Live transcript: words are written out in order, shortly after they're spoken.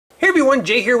Hey everyone,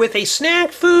 Jay here with a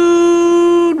snack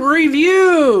food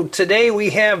review. Today we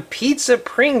have pizza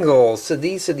Pringles. So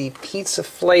these are the pizza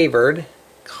flavored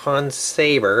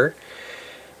Consaber.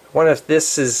 I wonder if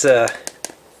this is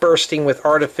bursting with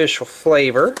artificial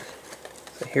flavor.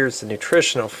 So here's the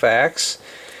nutritional facts.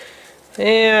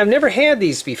 And I've never had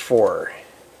these before.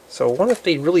 So I wonder if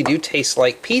they really do taste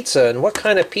like pizza, and what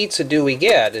kind of pizza do we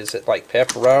get? Is it like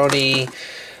pepperoni,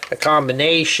 a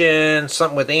combination,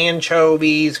 something with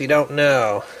anchovies? We don't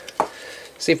know.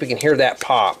 See if we can hear that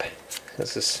pop.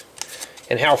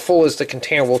 And how full is the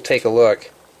container? We'll take a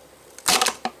look.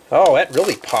 Oh, that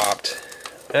really popped.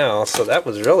 Oh, so that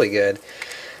was really good.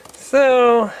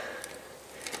 So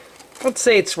let's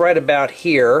say it's right about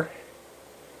here,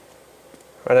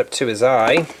 right up to his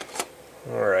eye.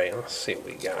 Alright, let's see what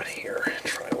we got here.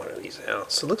 Try one of these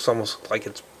out. So it looks almost like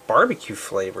it's barbecue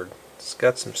flavored. It's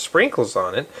got some sprinkles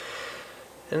on it.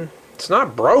 And it's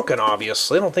not broken,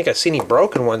 obviously. I don't think I see any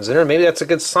broken ones in there. Maybe that's a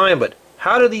good sign, but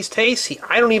how do these taste?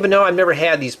 I don't even know. I've never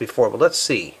had these before, but let's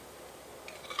see.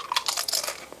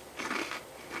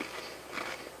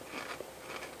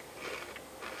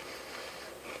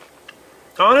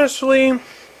 Honestly,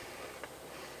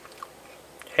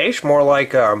 tastes more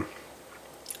like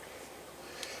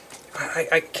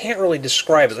I can't really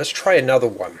describe it. Let's try another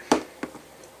one.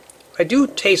 I do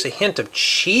taste a hint of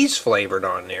cheese flavored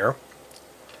on there.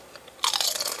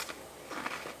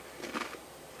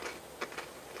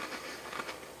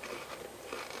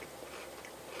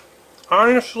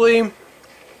 Honestly,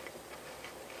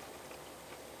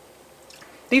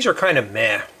 these are kind of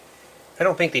meh. I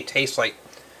don't think they taste like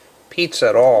pizza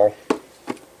at all.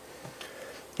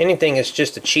 Anything is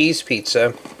just a cheese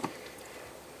pizza.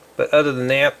 But other than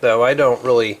that, though, I don't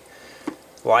really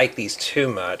like these too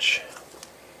much.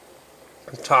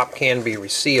 The top can be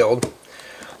resealed.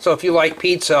 So if you like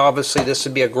pizza, obviously this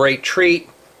would be a great treat.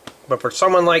 But for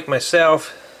someone like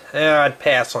myself, I'd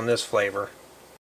pass on this flavor.